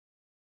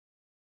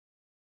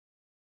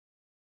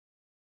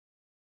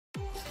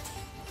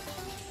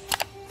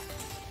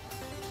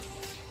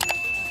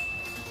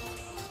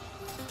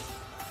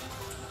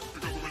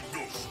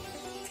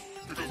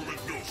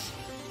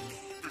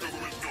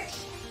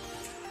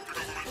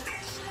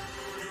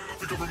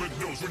government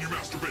knows when you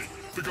masturbate.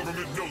 The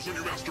government knows when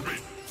you masturbate.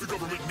 The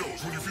government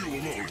knows when you feel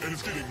alone and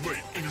it's getting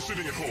late and you're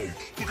sitting at home,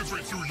 looking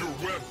straight through your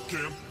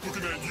webcam.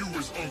 Looking at you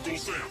is Uncle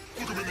Sam.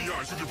 Look him in the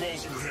eyes with your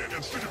balls in your hand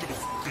and stick it to the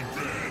f***ing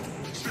bed.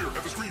 Stare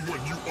at the screen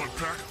when you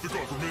unpack. The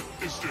government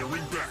is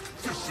staring back.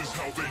 This is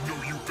how they know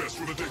you best,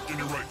 with a dick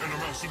in your right and a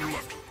mouse in your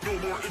left. No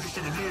more interest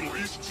in the Middle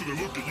East, so they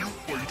look at you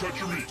while you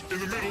touch your meat. In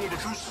the middle of a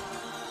truce,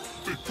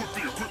 they put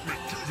the equipment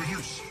to the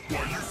use.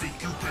 Why you think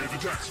you pay the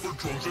tax for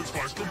drones and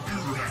spies,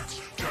 computer hacks?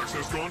 Tax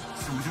has gone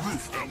through the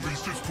roof, at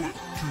least it's put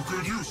to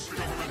good use. The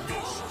government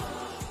knows.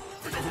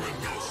 The government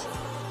knows.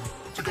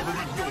 The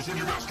government knows when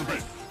you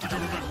masturbate. The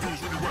government knows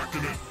when you're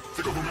whacking it.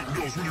 The government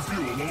knows when you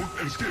feel alone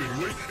and it's getting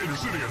late and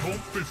you're sitting at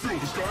home. They fill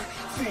the sky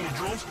full of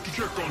drones to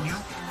check on you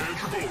and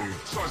your bone.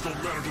 Size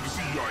don't matter to the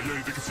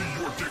CIA, they can see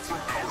your dick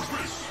from outer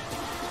space.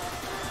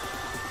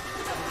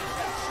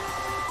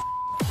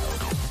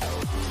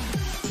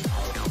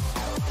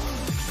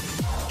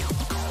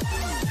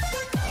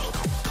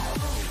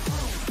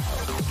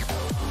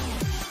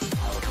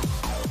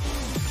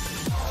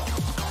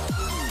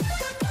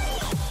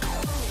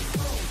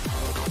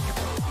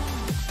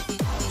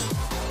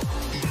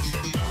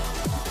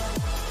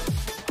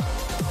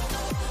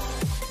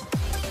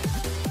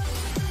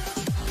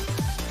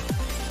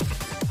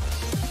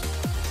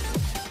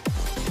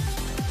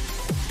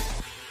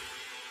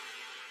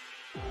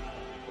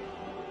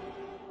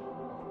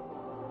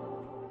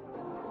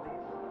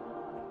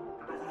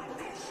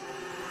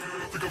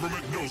 The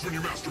government knows when you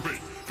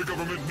masturbate. The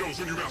government knows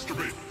when you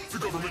masturbate. The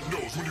government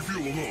knows when you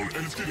feel alone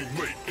and it's getting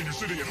late and you're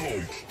sitting at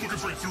home, looking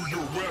straight through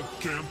your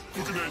webcam.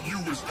 Looking at you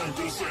is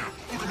Uncle Sam.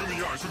 Look him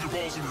in the eyes with your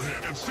balls in your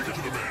hand and stick it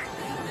to the man.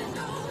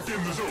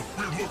 In the zone,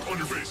 weird look on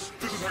your face.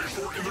 This is how you're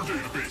stored in their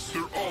database.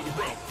 They're all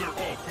around, they're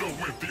all no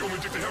wimp. The only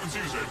dick they haven't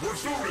seen is Edward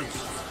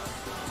Snowden's.